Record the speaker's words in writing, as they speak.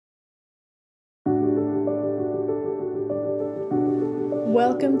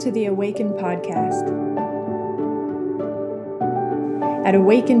Welcome to the Awaken podcast. At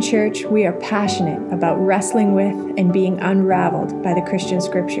Awaken Church, we are passionate about wrestling with and being unraveled by the Christian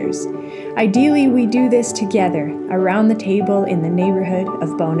scriptures. Ideally, we do this together around the table in the neighborhood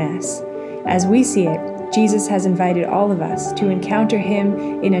of Bowness. As we see it, Jesus has invited all of us to encounter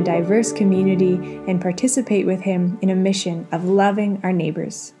him in a diverse community and participate with him in a mission of loving our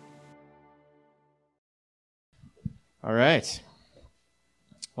neighbors. All right.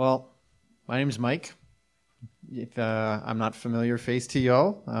 Well, my name is Mike. If I'm not a familiar face to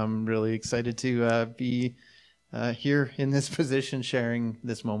y'all, I'm really excited to be here in this position, sharing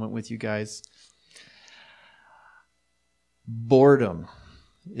this moment with you guys. Boredom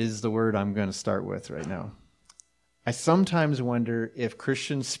is the word I'm going to start with right now. I sometimes wonder if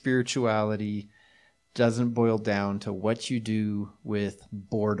Christian spirituality doesn't boil down to what you do with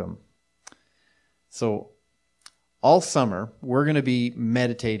boredom. So, all summer, we're going to be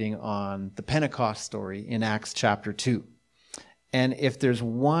meditating on the Pentecost story in Acts chapter 2. And if there's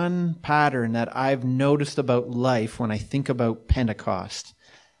one pattern that I've noticed about life when I think about Pentecost,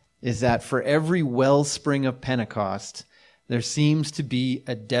 is that for every wellspring of Pentecost, there seems to be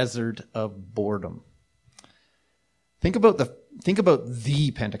a desert of boredom. Think about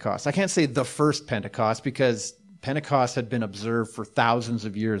the Pentecost. I can't say the first Pentecost because Pentecost had been observed for thousands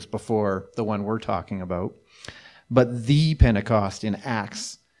of years before the one we're talking about. But the Pentecost in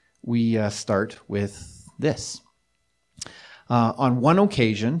Acts, we start with this. On one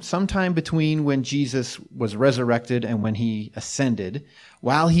occasion, sometime between when Jesus was resurrected and when he ascended,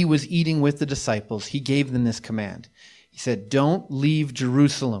 while he was eating with the disciples, he gave them this command. He said, "Don't leave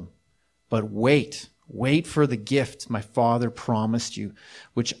Jerusalem, but wait for the gift my Father promised you,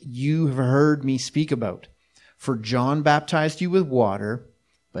 which you have heard me speak about. For John baptized you with water,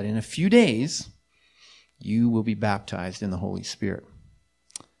 but in a few days you will be baptized in the Holy Spirit."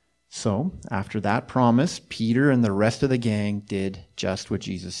 So, after that promise, Peter and the rest of the gang did just what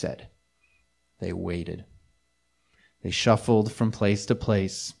Jesus said. They waited. They shuffled from place to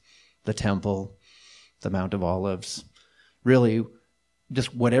place, the temple, the Mount of Olives, really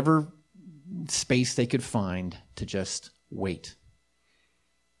just whatever space they could find to just wait.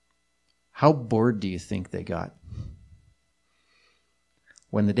 How bored do you think they got?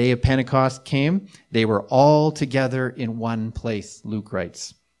 When the day of Pentecost came, they were all together in one place, Luke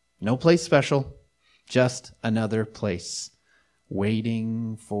writes. No place special, just another place,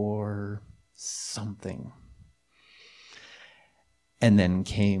 waiting for something. And then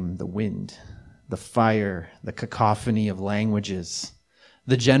came the wind, the fire, the cacophony of languages,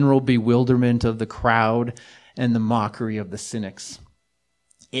 the general bewilderment of the crowd, and the mockery of the cynics.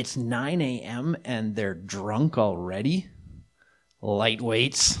 It's 9 a.m. and they're drunk already?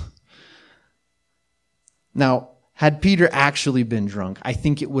 Lightweights. Now, had Peter actually been drunk, I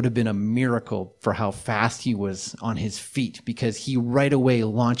think it would have been a miracle for how fast he was on his feet, because he right away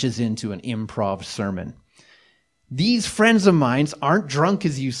launches into an improv sermon. These friends of mine aren't drunk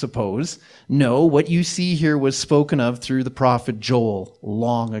as you suppose. No, what you see here was spoken of through the prophet Joel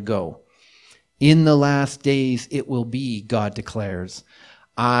long ago. In the last days it will be, God declares,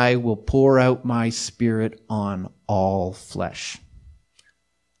 I will pour out my spirit on all flesh.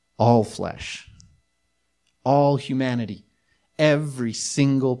 All flesh, all humanity, every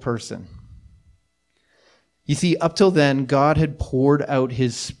single person. You see, up till then, God had poured out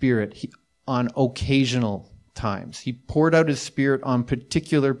his spirit on occasional times. He poured out his spirit on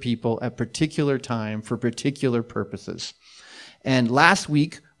particular people at particular time for particular purposes. And last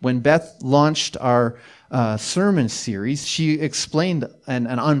week, when Beth launched our sermon series, she explained and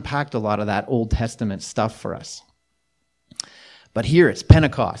unpacked a lot of that Old Testament stuff for us. But here it's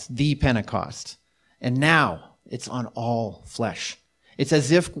Pentecost, the Pentecost. And now it's on all flesh. It's as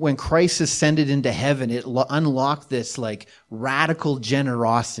if when Christ ascended into heaven, it unlocked this radical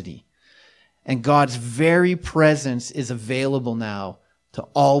generosity. And God's very presence is available now to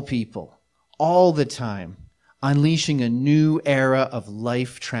all people, all the time, unleashing a new era of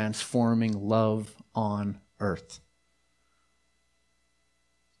life-transforming love on earth.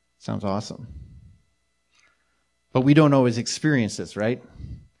 Sounds awesome. But we don't always experience this, right?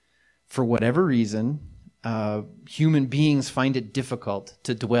 For whatever reason, human beings find it difficult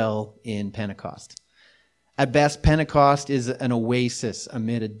to dwell in Pentecost. At best, Pentecost is an oasis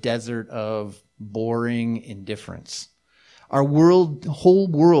amid a desert of boring indifference. Our whole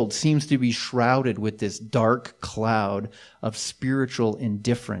world seems to be shrouded with this dark cloud of spiritual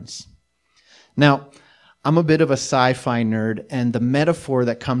indifference. Now, I'm a bit of a sci-fi nerd, and the metaphor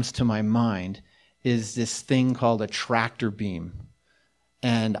that comes to my mind is this thing called a tractor beam.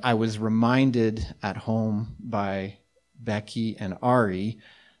 And I was reminded at home by Becky, and Ari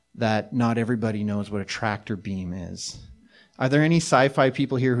that not everybody knows what a tractor beam is. Are there any sci-fi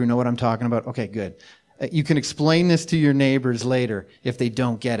people here who know what I'm talking about? Okay, good. You can explain this to your neighbors later if they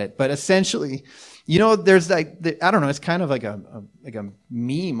don't get it. But essentially, there's like, I don't know, it's kind of like a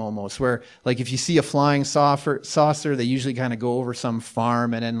meme almost, where like if you see a flying saucer, they usually kind of go over some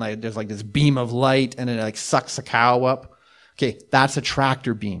farm, and then like there's like this beam of light, and it like sucks a cow up. Okay, that's a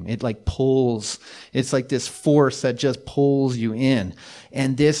tractor beam. It like pulls. It's like this force that just pulls you in.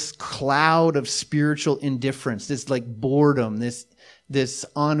 And this cloud of spiritual indifference, this like boredom, this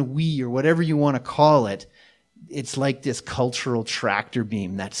ennui, or whatever you want to call it, it's like this cultural tractor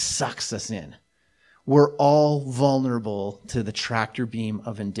beam that sucks us in. We're all vulnerable to the tractor beam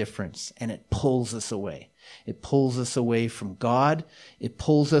of indifference, and it pulls us away. It pulls us away from God. It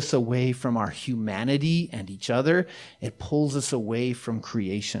pulls us away from our humanity and each other. It pulls us away from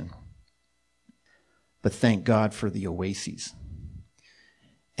creation. But thank God for the oases.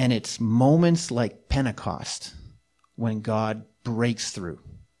 And it's moments like Pentecost when God breaks through.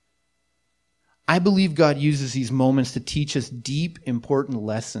 I believe God uses these moments to teach us deep, important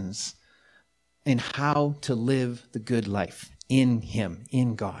lessons in how to live the good life in Him,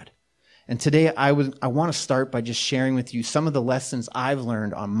 in God. And today I want to start by just sharing with you some of the lessons I've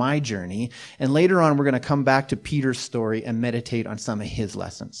learned on my journey. And later on, we're going to come back to Peter's story and meditate on some of his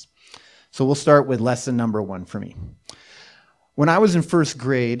lessons. So we'll start with lesson number 1 for me. When I was in first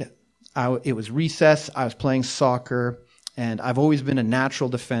grade, it was recess. I was playing soccer, and I've always been a natural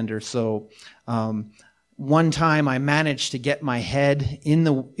defender. So one time I managed to get my head in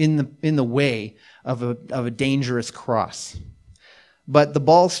the way of a dangerous cross. But the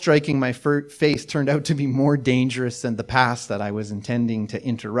ball striking my face turned out to be more dangerous than the pass that I was intending to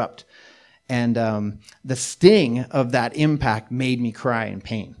interrupt. And the sting of that impact made me cry in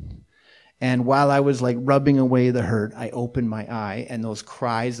pain. And while I was like rubbing away the hurt, I opened my eye, and those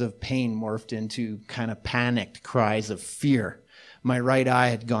cries of pain morphed into kind of panicked cries of fear. My right eye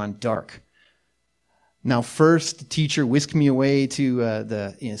had gone dark. Now, first, the teacher whisked me away to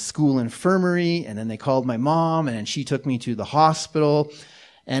the school infirmary, and then they called my mom, and then she took me to the hospital.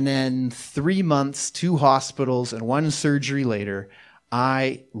 And then 3 months, 2 hospitals, and 1 surgery later,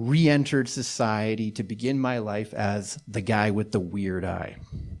 I re-entered society to begin my life as the guy with the weird eye.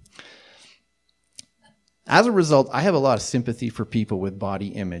 As a result, I have a lot of sympathy for people with body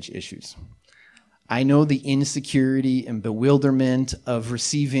image issues. I know the insecurity and bewilderment of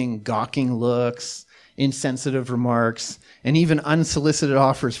receiving gawking looks, insensitive remarks, and even unsolicited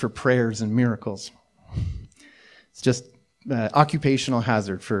offers for prayers and miracles. It's just occupational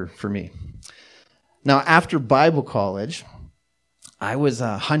hazard for me. Now, after Bible college, I was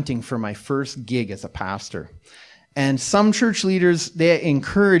hunting for my first gig as a pastor. And some church leaders, they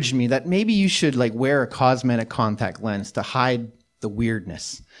encouraged me that maybe you should like wear a cosmetic contact lens to hide the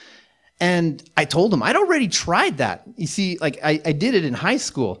weirdness. And I told them, I'd already tried that. You see, like I did it in high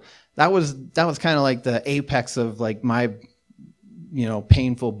school. That was kind of like the apex of like my,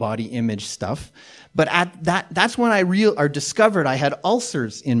 painful body image stuff. But that's when I discovered I had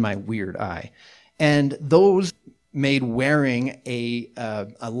ulcers in my weird eye. And those made wearing a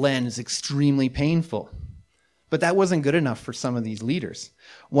lens extremely painful. But that wasn't good enough for some of these leaders.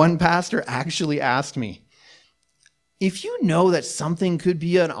 One pastor actually asked me, if you know that something could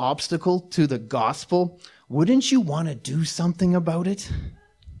be an obstacle to the gospel, wouldn't you want to do something about it?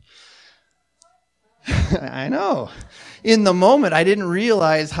 I know. In the moment, I didn't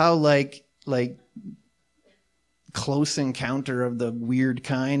realize how like close encounter of the weird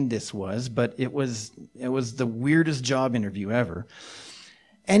kind this was, but it was the weirdest job interview ever.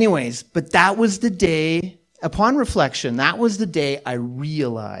 Anyways, but that was the day. Upon reflection, that was the day I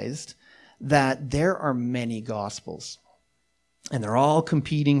realized that there are many gospels, and they're all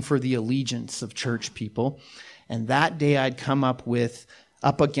competing for the allegiance of church people. And that day I'd come up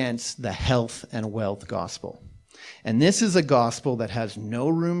against the health and wealth gospel. And this is a gospel that has no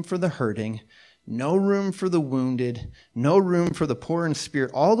room for the hurting, no room for the wounded, no room for the poor in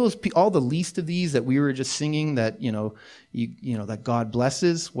spirit. All the least of these that we were just singing that, that God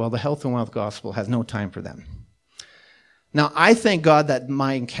blesses, well, the health and wealth gospel has no time for them. Now, I thank God that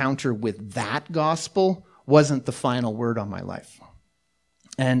my encounter with that gospel wasn't the final word on my life.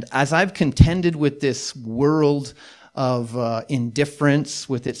 And as I've contended with this world of indifference,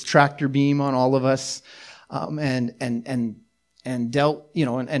 with its tractor beam on all of us, and dealt,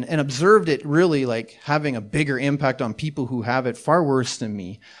 and observed it really like having a bigger impact on people who have it far worse than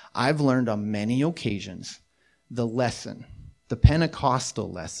me, I've learned on many occasions the Pentecostal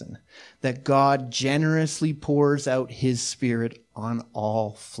lesson, that God generously pours out His Spirit on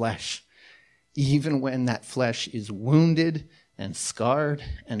all flesh. even when that flesh is wounded and scarred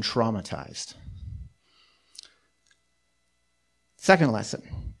and traumatized. Second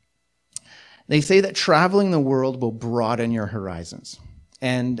lesson. They say that traveling the world will broaden your horizons.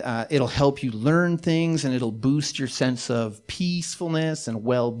 And it'll help you learn things, and it'll boost your sense of peacefulness and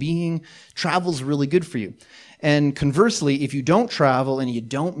well-being. Travel's really good for you. And conversely, if you don't travel and you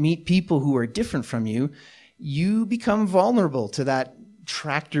don't meet people who are different from you, you become vulnerable to that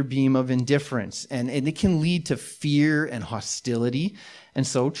tractor beam of indifference. And it can lead to fear and hostility. And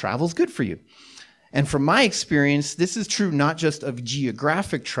so travel's good for you. And from my experience, this is true not just of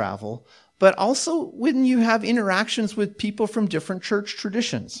geographic travel, but also when you have interactions with people from different church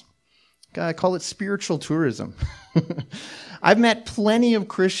traditions. I call it spiritual tourism. I've met plenty of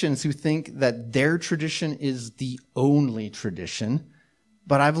Christians who think that their tradition is the only tradition,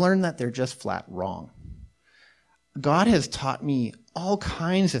 but I've learned that they're just flat wrong. God has taught me all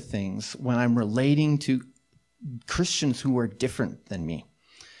kinds of things when I'm relating to Christians who are different than me.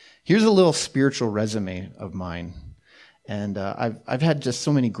 Here's a little spiritual resume of mine. And I've had just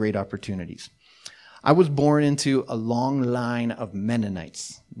so many great opportunities. I was born into a long line of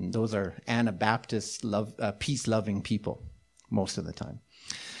Mennonites. And those are Anabaptist, peace-loving people most of the time.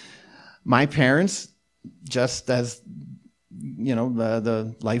 My parents, just as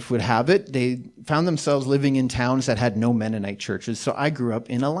the life would have it, they found themselves living in towns that had no Mennonite churches. So I grew up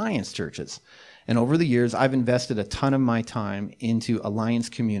in Alliance churches. And over the years, I've invested a ton of my time into Alliance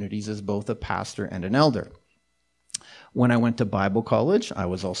communities as both a pastor and an elder. When I went to Bible college, I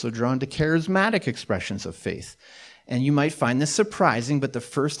was also drawn to charismatic expressions of faith. And you might find this surprising, but the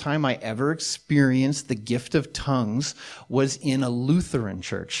first time I ever experienced the gift of tongues was in a Lutheran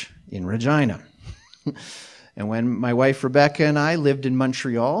church in Regina. And when my wife Rebecca and I lived in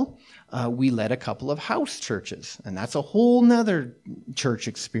Montreal, we led a couple of house churches. And that's a whole nother church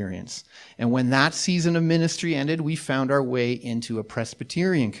experience. And when that season of ministry ended, we found our way into a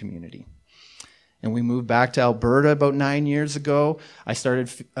Presbyterian community. And we moved back to Alberta about 9 years ago. I started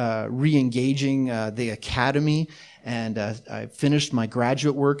re-engaging the academy, and I finished my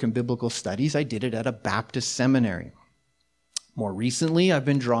graduate work in biblical studies. I did it at a Baptist seminary. More recently, I've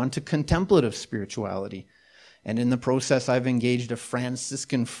been drawn to contemplative spirituality. And in the process, I've engaged a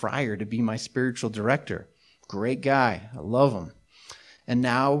Franciscan friar to be my spiritual director. Great guy. I love him. And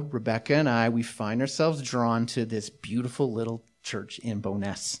now, Rebecca and I, we find ourselves drawn to this beautiful little church in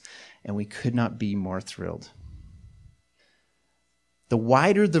Bowness. And we could not be more thrilled. The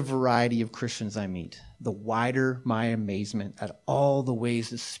wider the variety of Christians I meet, the wider my amazement at all the ways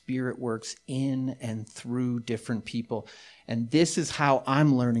the Spirit works in and through different people. And this is how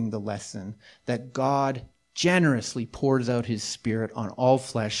I'm learning the lesson that God generously pours out his Spirit on all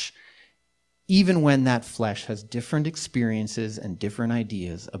flesh, even when that flesh has different experiences and different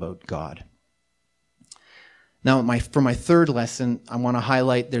ideas about God. Now, for my third lesson, I want to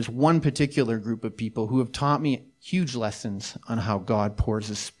highlight there's one particular group of people who have taught me huge lessons on how God pours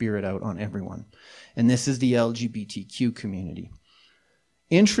his Spirit out on everyone. And this is the LGBTQ community.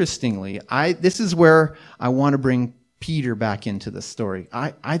 Interestingly, this is where I want to bring Peter back into the story.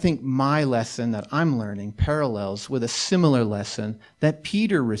 I think my lesson that I'm learning parallels with a similar lesson that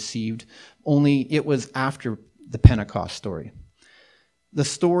Peter received, only it was after the Pentecost story. The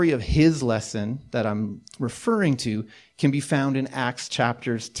story of his lesson that I'm referring to can be found in Acts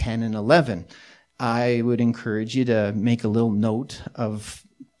chapters 10 and 11. I would encourage you to make a little note of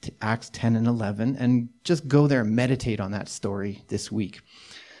Acts 10 and 11 and just go there and meditate on that story this week.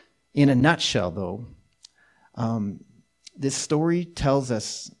 In a nutshell, though, this story tells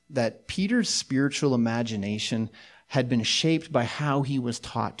us that Peter's spiritual imagination had been shaped by how he was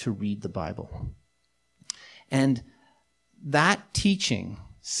taught to read the Bible. And that teaching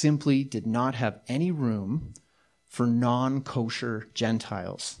simply did not have any room for non-kosher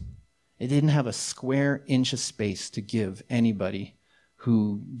Gentiles. It didn't have a square inch of space to give anybody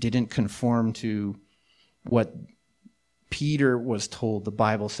who didn't conform to what Peter was told the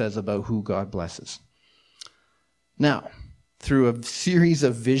Bible says about who God blesses. Now, through a series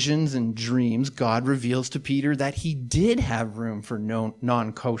of visions and dreams, God reveals to Peter that he did have room for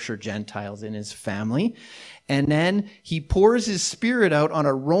non-kosher Gentiles in his family. And then he pours his Spirit out on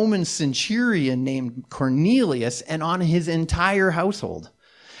a Roman centurion named Cornelius and on his entire household.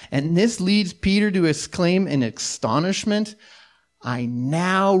 And this leads Peter to exclaim in astonishment, "I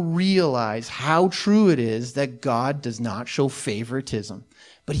now realize how true it is that God does not show favoritism,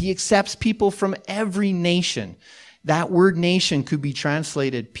 but he accepts people from every nation." That word nation could be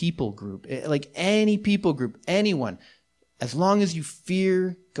translated people group, like any people group, anyone, as long as you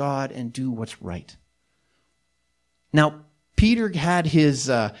fear God and do what's right. Now, Peter had his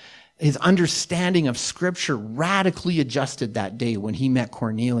His understanding of Scripture radically adjusted that day when he met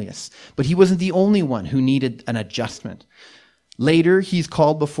Cornelius. But he wasn't the only one who needed an adjustment. Later, he's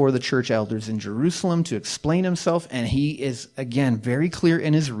called before the church elders in Jerusalem to explain himself, and he is, again, very clear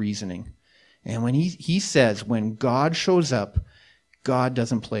in his reasoning. And when he says, when God shows up, God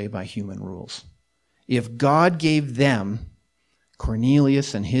doesn't play by human rules. If God gave them,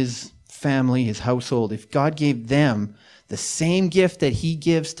 Cornelius and his family, his household, if God gave them the same gift that he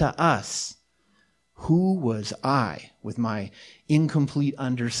gives to us, who was I, with my incomplete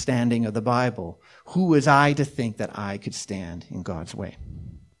understanding of the Bible, who was I to think that I could stand in God's way?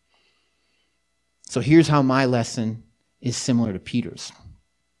 So here's how my lesson is similar to Peter's.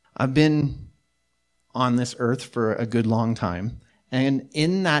 I've been on this earth for a good long time, and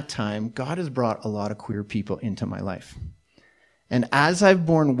in that time, God has brought a lot of queer people into my life. And as I've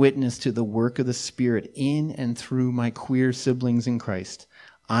borne witness to the work of the Spirit in and through my queer siblings in Christ,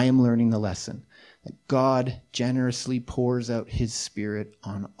 I am learning the lesson that God generously pours out his Spirit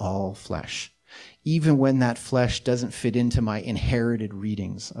on all flesh, even when that flesh doesn't fit into my inherited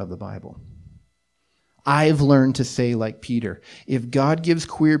readings of the Bible. I've learned to say, like Peter, if God gives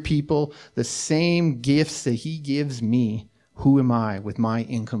queer people the same gifts that he gives me, who am I, with my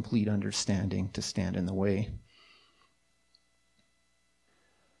incomplete understanding, to stand in the way?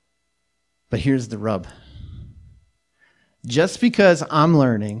 But here's the rub. Just because I'm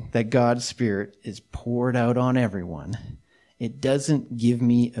learning that God's Spirit is poured out on everyone, it doesn't give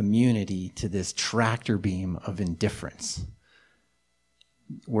me immunity to this tractor beam of indifference.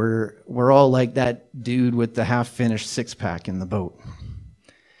 We're all like that dude with the half-finished six-pack in the boat.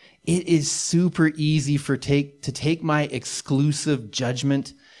 It is super easy to take my exclusive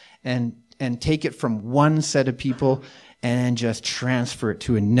judgment and take it from one set of people and just transfer it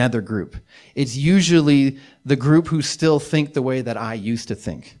to another group. It's usually the group who still think the way that I used to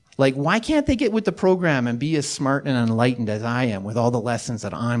think. Like, why can't they get with the program and be as smart and enlightened as I am with all the lessons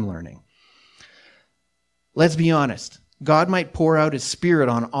that I'm learning? Let's be honest. God might pour out his Spirit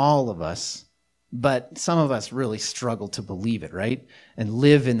on all of us, but some of us really struggle to believe it, right? And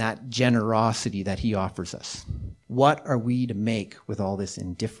live in that generosity that he offers us. What are we to make with all this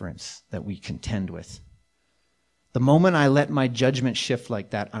indifference that we contend with? The moment I let my judgment shift like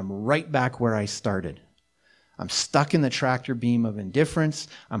that, I'm right back where I started. I'm stuck in the tractor beam of indifference.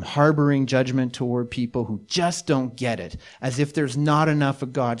 I'm harboring judgment toward people who just don't get it, as if there's not enough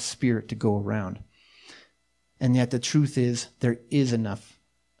of God's Spirit to go around. And yet the truth is, there is enough.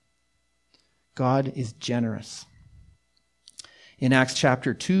 God is generous. In Acts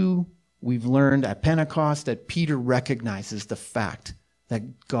chapter 2, we've learned at Pentecost that Peter recognizes the fact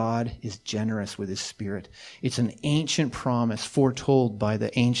that God is generous with his Spirit. It's an ancient promise foretold by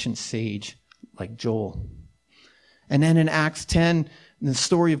the ancient sage like Joel. And then in Acts 10, in the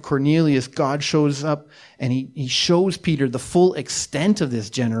story of Cornelius, God shows up and he shows Peter the full extent of this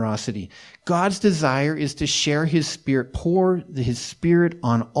generosity. God's desire is to share his Spirit, pour his Spirit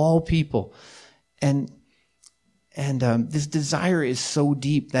on all people. And this desire is so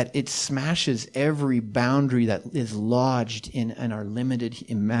deep that it smashes every boundary that is lodged in our limited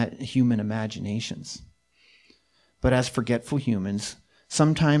human imaginations. But as forgetful humans,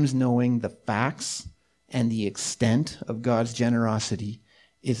 sometimes knowing the facts and the extent of God's generosity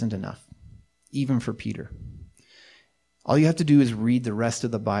isn't enough, even for Peter. All you have to do is read the rest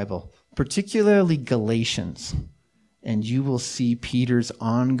of the Bible, particularly Galatians, and you will see Peter's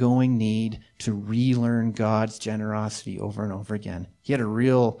ongoing need to relearn God's generosity over and over again. He had a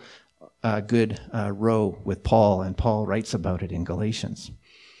real good row with Paul, and Paul writes about it in Galatians.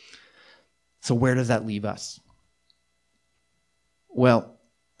 So where does that leave us? Well,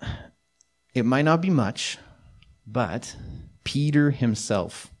 it might not be much, but Peter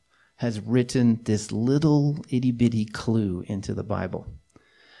himself has written this little itty-bitty clue into the Bible.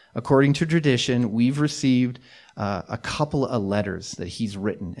 According to tradition, we've received a couple of letters that he's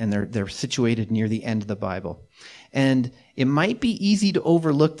written, and they're situated near the end of the Bible. And it might be easy to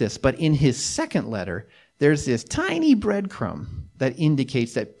overlook this, but in his second letter, there's this tiny breadcrumb that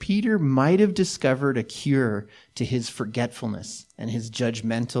indicates that Peter might have discovered a cure to his forgetfulness and his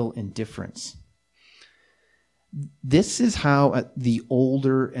judgmental indifference. This is how the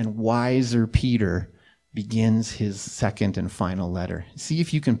older and wiser Peter begins his second and final letter. See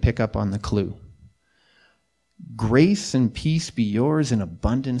if you can pick up on the clue. Grace and peace be yours in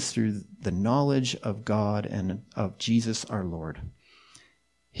abundance through the knowledge of God and of Jesus our Lord.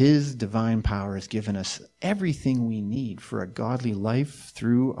 His divine power has given us everything we need for a godly life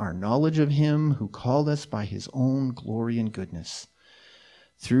through our knowledge of him who called us by his own glory and goodness.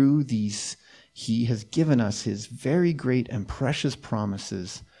 Through these, he has given us his very great and precious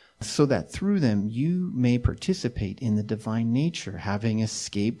promises, so that through them you may participate in the divine nature, having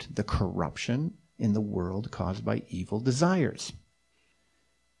escaped the corruption in the world caused by evil desires.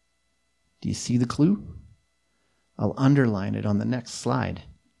 Do you see the clue? I'll underline it on the next slide.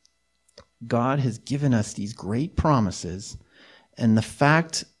 God has given us these great promises, and the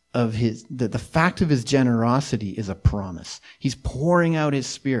fact of his generosity is a promise. He's pouring out his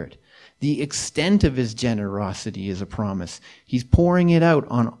Spirit. The extent of his generosity is a promise. He's pouring it out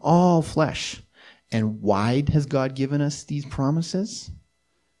on all flesh. And why has God given us these promises?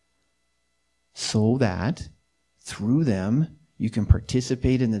 So that through them you can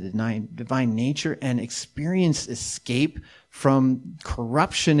participate in the divine nature and experience escape from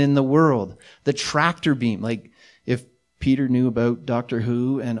corruption in the world. The tractor beam, like if Peter knew about Doctor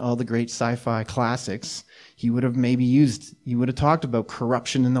Who and all the great sci-fi classics, he would have talked about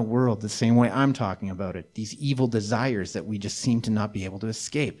corruption in the world the same way I'm talking about it. These evil desires that we just seem to not be able to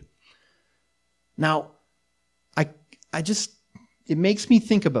escape. Now, it makes me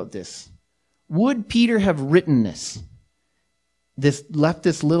think about this. Would Peter have written left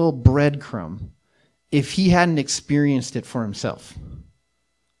this little breadcrumb if he hadn't experienced it for himself?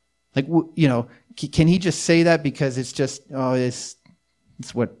 Like, can he just say that because it's just, it's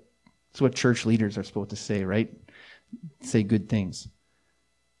what church leaders are supposed to say, right? Say good things.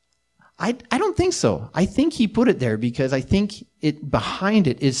 I don't think so. I think he put it there because I think behind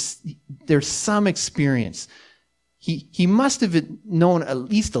it there's some experience. He must have known at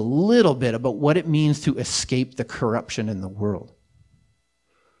least a little bit about what it means to escape the corruption in the world.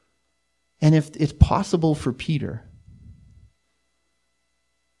 And if it's possible for Peter,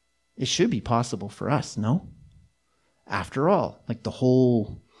 it should be possible for us, no? After all, like the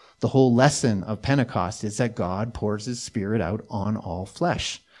whole lesson of Pentecost is that God pours his Spirit out on all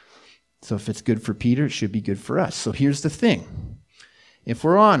flesh. So if it's good for Peter, it should be good for us. So here's the thing. If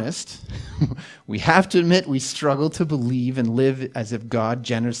we're honest, we have to admit we struggle to believe and live as if God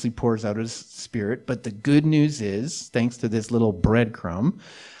generously pours out his Spirit. But the good news is, thanks to this little breadcrumb,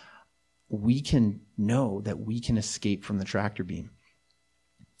 we can know that we can escape from the tractor beam.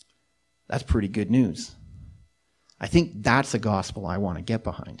 That's pretty good news. I think that's a gospel I want to get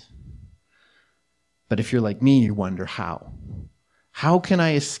behind. But if you're like me, you wonder how. How can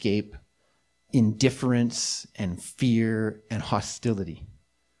I escape indifference and fear and hostility?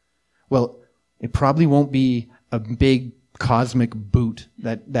 Well, it probably won't be a big cosmic boot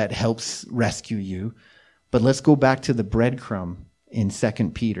that helps rescue you. But let's go back to the breadcrumb in 2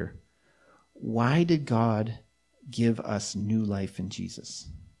 Peter. Why did God give us new life in Jesus?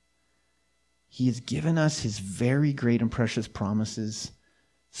 He has given us his very great and precious promises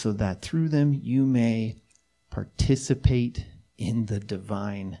so that through them you may participate in the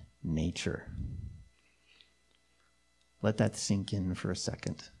divine nature. Let that sink in for a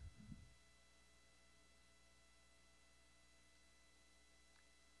second.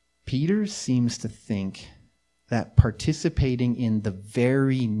 Peter seems to think that participating in the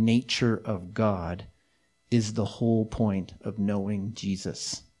very nature of God is the whole point of knowing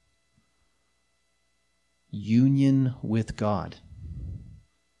Jesus. Union with God.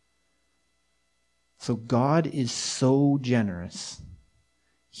 So God is so generous.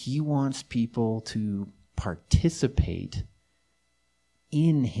 He wants people to participate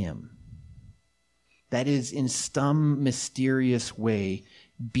in him. That is, in some mysterious way,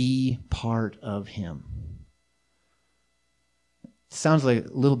 be part of him. Sounds like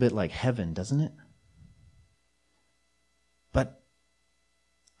a little bit like heaven, doesn't it? But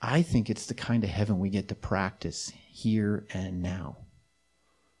I think it's the kind of heaven we get to practice here and now.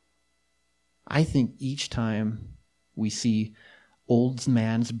 I think each time we see old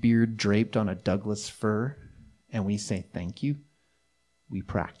man's beard draped on a Douglas fir and we say thank you, we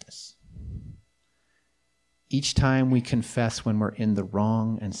practice. Each time we confess when we're in the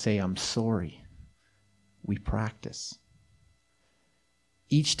wrong and say I'm sorry, we practice.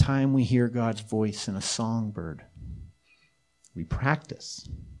 Each time we hear God's voice in a songbird, we practice.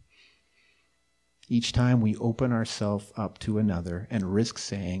 Each time we open ourselves up to another and risk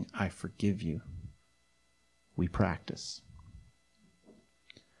saying, I forgive you, we practice.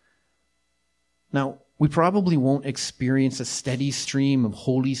 Now, we probably won't experience a steady stream of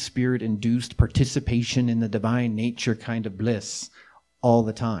Holy Spirit-induced participation in the divine nature kind of bliss all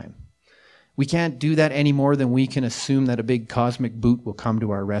the time. We can't do that any more than we can assume that a big cosmic boot will come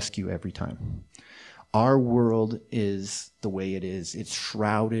to our rescue every time. Our world is the way it is. It's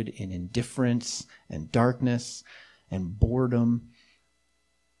shrouded in indifference and darkness and boredom,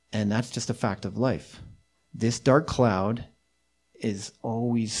 and that's just a fact of life. This dark cloud is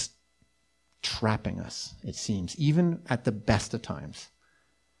always trapping us, it seems, even at the best of times.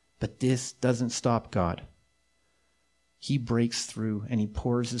 But this doesn't stop God. He breaks through and he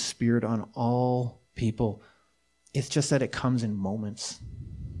pours his Spirit on all people. It's just that it comes in moments.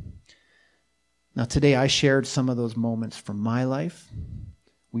 Now today I shared some of those moments from my life.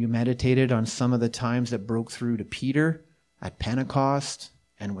 We meditated on some of the times that broke through to Peter at Pentecost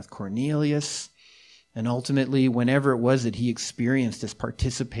and with Cornelius. And ultimately, whenever it was that he experienced this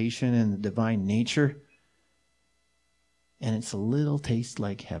participation in the divine nature. And it's a little taste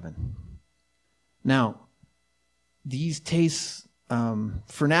like heaven. Now, these tastes,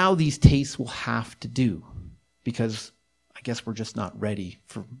 for now, these tastes will have to do. Because I guess we're just not ready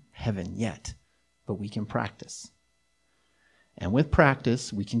for heaven yet. But we can practice. And with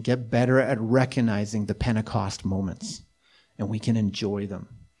practice, we can get better at recognizing the Pentecost moments. And we can enjoy them.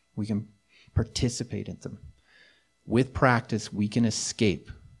 We can participate in them. With practice, we can escape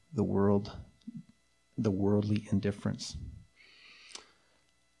the worldly indifference.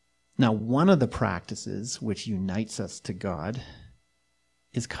 Now, one of the practices which unites us to God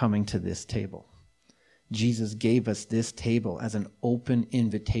is coming to this table. Jesus gave us this table as an open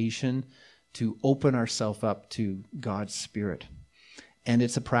invitation to open ourselves up to God's Spirit. And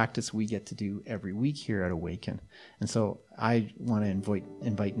it's a practice we get to do every week here at Awaken. And so I want to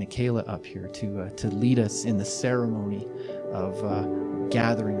invite Nikayla up here to lead us in the ceremony of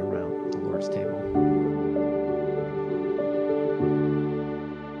gathering around the Lord's table.